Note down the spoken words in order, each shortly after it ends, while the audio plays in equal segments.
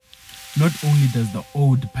Not only does the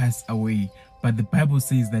old pass away, but the Bible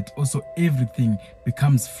says that also everything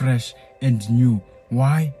becomes fresh and new.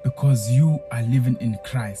 Why? Because you are living in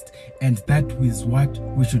Christ, and that is what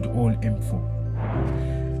we should all aim for.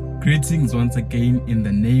 Greetings once again in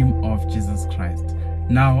the name of Jesus Christ.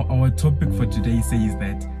 Now, our topic for today says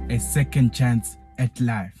that a second chance at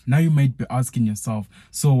life. Now you might be asking yourself,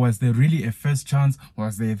 so was there really a first chance?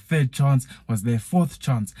 Was there a third chance? Was there a fourth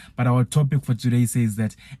chance? But our topic for today says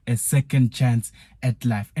that a second chance at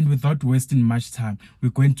life. And without wasting much time, we're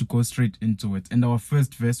going to go straight into it. And our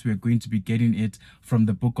first verse, we're going to be getting it from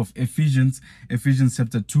the book of Ephesians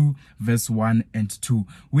chapter 2, verse 1 and 2,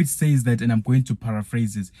 which says that, and I'm going to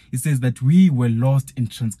paraphrase it, it says that we were lost in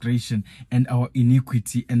transgression and our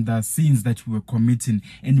iniquity and the sins that we were committing,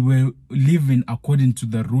 and we're living according to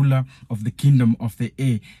the ruler of the kingdom of the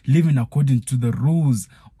air, living according to the rules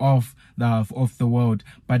of the world.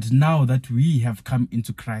 But now that we have come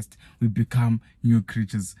into Christ, we become new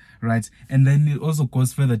creatures, right? And then it also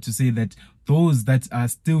goes further to say that those that are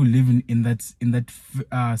still living in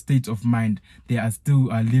that state of mind, they are still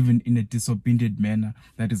living in a disobedient manner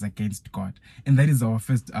that is against God. And that is our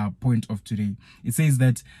first point of today. It says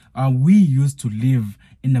that we used to live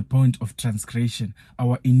in a point of transgression,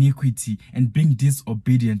 our iniquity, and being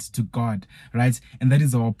disobedient to God, right? And that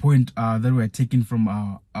is our point that we're taking from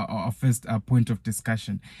our first point of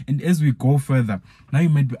discussion. And as we go further, now you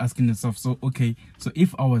might be asking yourself, so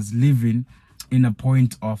if I was living in a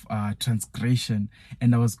point of transgression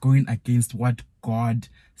and I was going against what God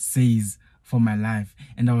says for my life,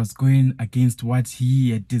 and I was going against what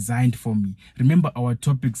he had designed for me. Remember, our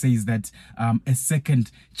topic says that a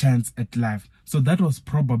second chance at life. So that was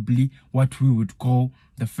probably what we would call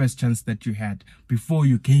the first chance that you had before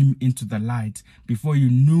you came into the light, before you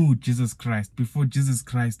knew Jesus Christ, before Jesus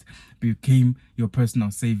Christ became your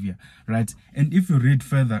personal savior, right? And if you read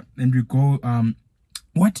further and we go,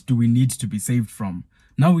 what do we need to be saved from?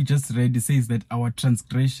 Now we just read, it says that our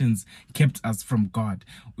transgressions kept us from God.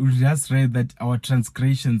 We just read that our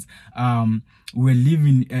transgressions were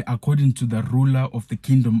living according to the ruler of the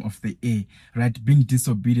kingdom of the air, right? Being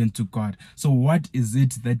disobedient to God. So what is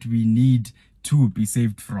it that we need to be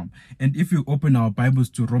saved from? And if you open our Bibles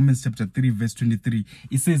to Romans chapter 3, verse 23,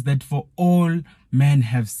 it says that for all men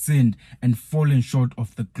have sinned and fallen short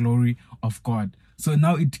of the glory of God. So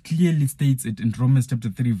now it clearly states it in Romans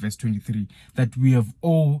chapter 3, verse 23, that we have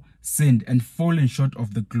all sinned and fallen short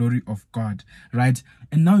of the glory of God, right?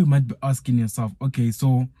 And now you might be asking yourself, okay,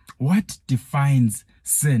 so what defines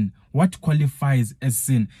sin? What qualifies as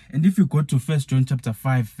sin? And if you go to 1 John chapter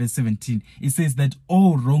 5, verse 17, it says that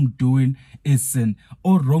all wrongdoing is sin.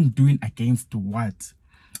 All wrongdoing against what?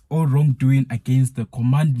 Or wrongdoing against the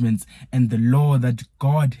commandments and the law that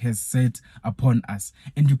God has set upon us.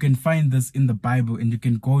 And you can find this in the Bible, and you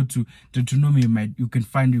can go to Deuteronomy, you can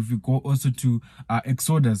find, if you go also to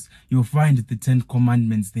Exodus, you'll find the 10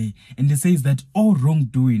 commandments there. And it says that all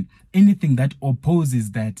wrongdoing, anything that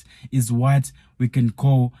opposes that, is what we can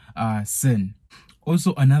call sin.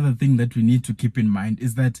 Also, another thing that we need to keep in mind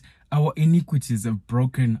is that our iniquities have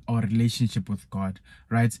broken our relationship with God,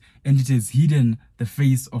 right? And it has hidden the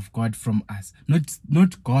face of God from us.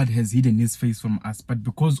 Not God has hidden his face from us, but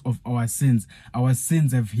because of our sins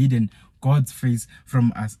have hidden God's face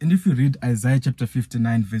from us. And if you read Isaiah chapter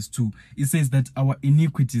 59, verse 2, it says that our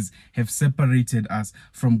iniquities have separated us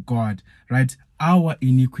from God, right? Our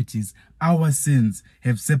iniquities, our sins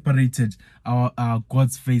have separated our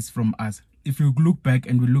God's face from us. If you look back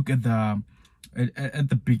and we look at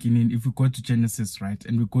the beginning, if we go to Genesis, right,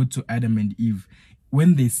 and we go to Adam and Eve,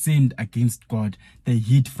 when they sinned against God, they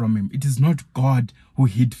hid from him. It is not God who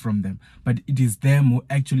hid from them, but it is them who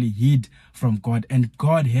actually hid from God, and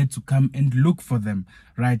God had to come and look for them,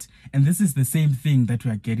 right? And this is the same thing that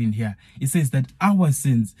we are getting here. It says that our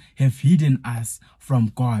sins have hidden us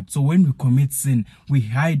from God. So when we commit sin, we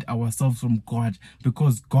hide ourselves from God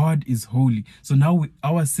because God is holy. So now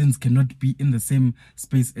our sins cannot be in the same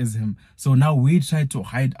space as him. So now we try to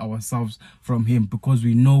hide ourselves from him because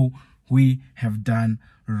we know we have done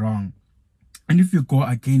wrong. And if you go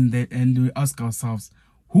again there and we ask ourselves,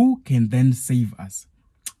 who can then save us?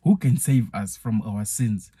 Who can save us from our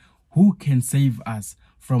sins? Who can save us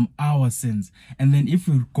from our sins? And then if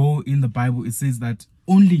you go in the Bible, it says that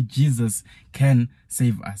only Jesus can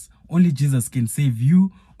save us. Only Jesus can save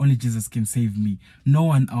you. Only Jesus can save me. No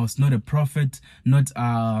one else, not a prophet, not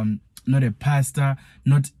a pastor,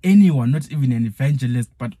 not anyone, not even an evangelist,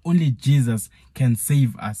 but only Jesus can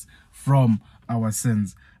save us from our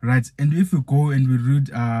sins, right? And if we go and we read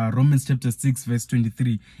Romans chapter 6, verse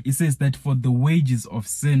 23, it says that for the wages of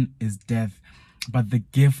sin is death, but the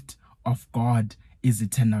gift of God is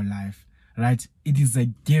eternal life, right? It is a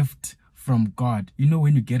gift from God. You know,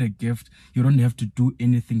 when you get a gift, you don't have to do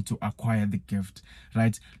anything to acquire the gift,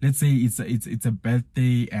 right? Let's say it's a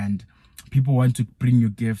birthday and people want to bring you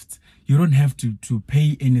gifts. You don't have to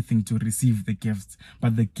pay anything to receive the gifts,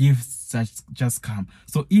 but the gifts just come.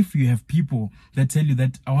 So if you have people that tell you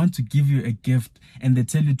that I want to give you a gift and they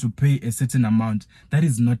tell you to pay a certain amount, that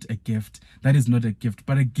is not a gift. That is not a gift,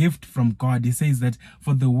 but a gift from God. He says that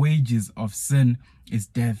for the wages of sin is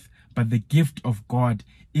death, but the gift of God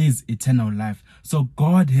is eternal life. So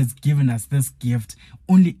God has given us this gift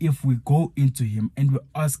only if we go into him and we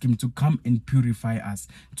ask him to come and purify us,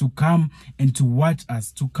 to come and to watch us,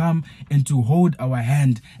 to come and to hold our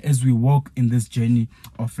hand as we walk in this journey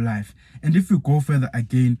of life. And if we go further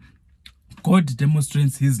again, God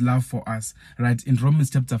demonstrates his love for us, right, in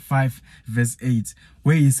Romans chapter 5, verse 8,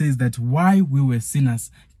 where he says that while we were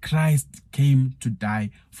sinners, Christ came to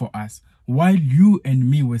die for us. While you and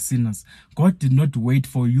me were sinners, God did not wait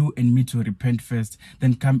for you and me to repent first,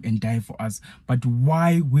 then come and die for us. But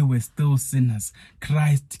while we were still sinners,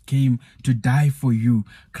 Christ came to die for you.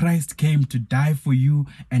 Christ came to die for you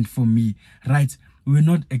and for me, right? We're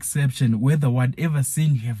not exception. Whether whatever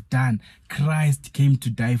sin you have done, Christ came to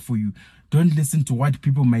die for you. Don't listen to what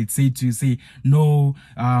people might say to you. Say, no,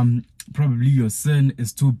 probably your sin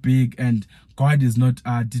is too big and God is not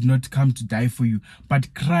did not come to die for you.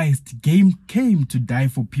 But Christ came to die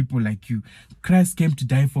for people like you. Christ came to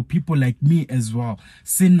die for people like me as well,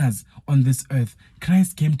 sinners on this earth.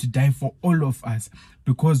 Christ came to die for all of us.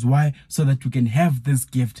 Because why? So that we can have this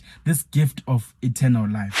gift of eternal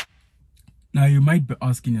life. Now you might be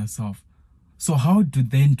asking yourself, so how do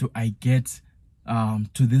I get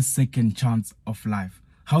to this second chance of life?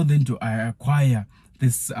 How then do I acquire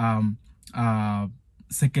this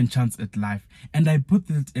second chance at life? And I put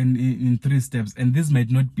it in 3 steps, and this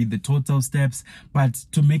might not be the total steps, but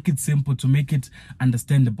to make it simple, to make it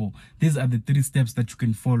understandable, these are the 3 steps that you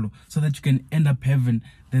can follow so that you can end up having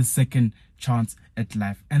the second chance at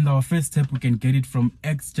life. And our first step, we can get it from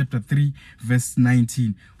Acts chapter 3 verse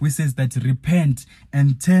 19, which says that repent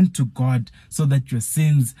and turn to God so that your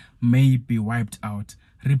sins may be wiped out.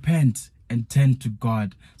 Repent and turn to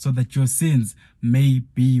God so that your sins may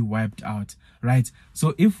be wiped out, right?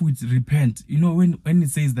 So if we repent, you know, when it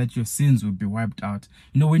says that your sins will be wiped out,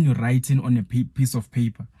 you know, when you're writing on a piece of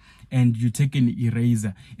paper and you take an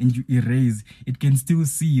eraser and you erase, it can still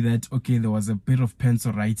see that, okay, there was a bit of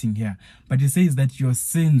pencil writing here, but it says that your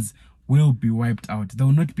sins will be wiped out. They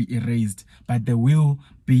will not be erased, but they will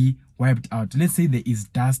be wiped out. Let's say there is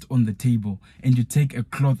dust on the table and you take a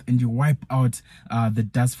cloth and you wipe out the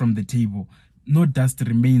dust from the table. No dust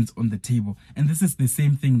remains on the table. And this is the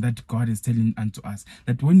same thing that God is telling unto us,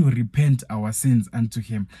 that when we repent our sins unto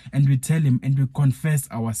him and we tell him and we confess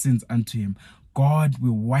our sins unto him, God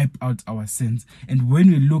will wipe out our sins. And when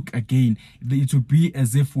we look again, it will be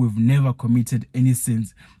as if we've never committed any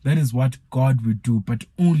sins. That is what God will do, but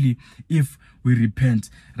only if we repent,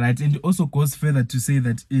 right? And it also goes further to say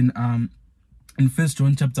that in 1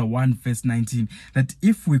 John chapter 1 verse 19, that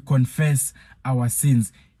if we confess our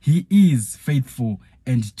sins, he is faithful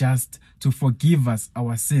and just to forgive us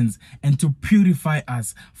our sins and to purify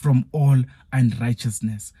us from all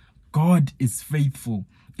unrighteousness. God is faithful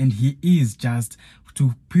and he is just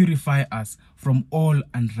to purify us from all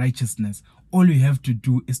unrighteousness. All we have to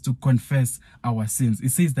do is to confess our sins. It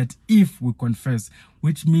says that if we confess,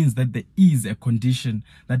 which means that there is a condition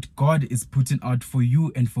that God is putting out for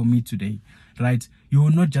you and for me today, right? You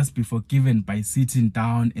will not just be forgiven by sitting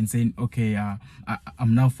down and saying, okay,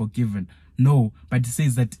 I'm now forgiven. No, but it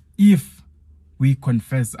says that if we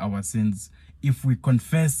confess our sins,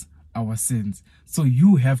 so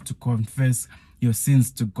you have to confess your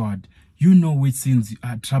sins to God. You know which sins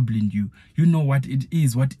are troubling you. You know what it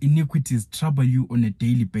is, what iniquities trouble you on a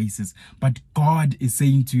daily basis. But God is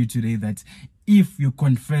saying to you today that if you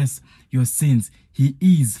confess your sins, he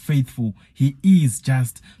is faithful. He is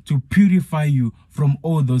just to purify you from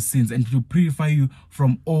all those sins and to purify you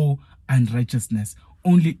from all unrighteousness.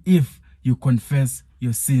 Only if you confess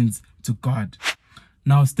your sins to God.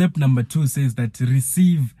 Now, step number 2 says that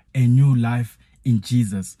receive a new life in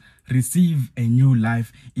Jesus. Receive a new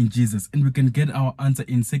life in Jesus. And we can get our answer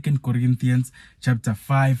in 2 Corinthians chapter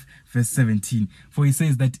 5 verse 17. For he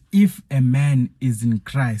says that if a man is in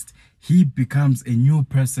Christ, he becomes a new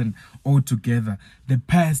person altogether. The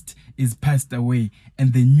past is passed away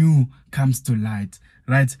and the new comes to light,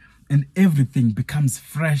 right? And everything becomes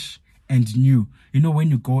fresh and new. You know,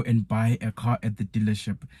 when you go and buy a car at the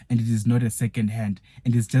dealership and it is not a second hand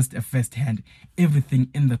and it's just a first hand, everything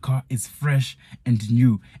in the car is fresh and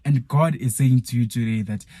new. And God is saying to you today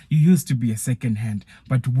that you used to be a second hand,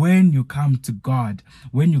 but when you come to God,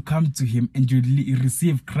 when you come to Him and you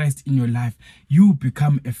receive Christ in your life, you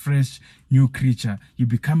become a fresh new creature. You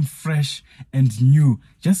become fresh and new,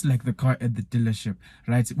 just like the car at the dealership,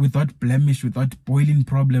 right? Without blemish, without boiling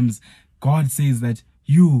problems. God says that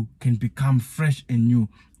you can become fresh and new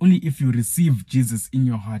only if you receive Jesus in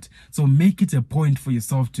your heart. So make it a point for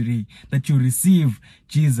yourself today that you receive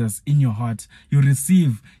Jesus in your heart. You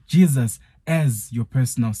receive Jesus as your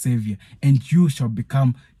personal savior, and you shall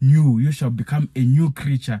become new. You shall become a new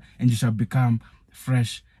creature, and you shall become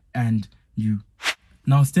fresh and new.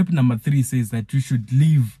 Now, step number 3 says that you should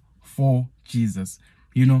live for Jesus.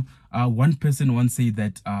 You know, one person once said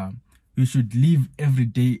that we should live every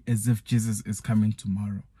day as if Jesus is coming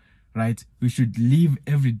tomorrow, right? We should live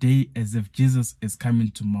every day as if Jesus is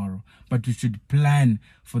coming tomorrow, but we should plan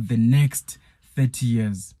for the next 30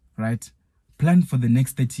 years, right? Plan for the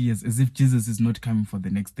next 30 years as if Jesus is not coming for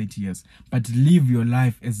the next 30 years, but live your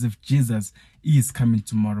life as if Jesus is coming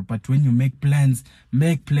tomorrow. But when you make plans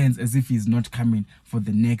as if He's not coming for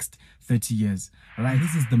the next 30 years, right?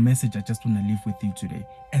 This is the message I just want to leave with you today.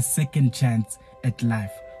 A second chance at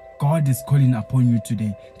life. God is calling upon you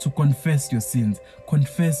today to confess your sins,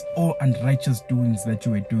 confess all unrighteous doings that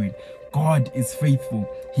you are doing. God is faithful,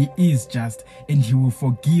 He is just, and He will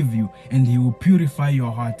forgive you, and He will purify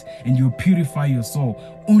your heart, and He will purify your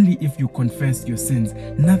soul only if you confess your sins.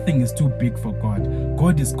 Nothing is too big for God.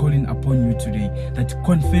 God is calling upon you today that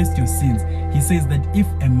confess your sins. He says that if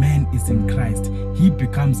a man is in Christ, he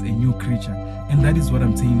becomes a new creature. And that is what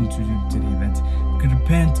I'm saying to you today, that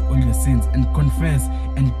repent all your sins and confess,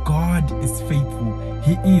 and God is faithful.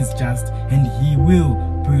 He is just, and He will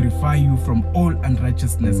purify you from all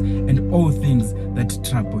unrighteousness and all things that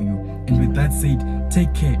trouble you. And with that said,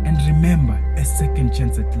 take care and remember, a second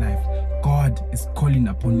chance at life. God is calling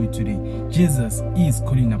upon you today. Jesus is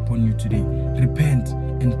calling upon you today. Repent,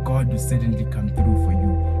 and God will certainly come through for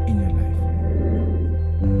you in your life.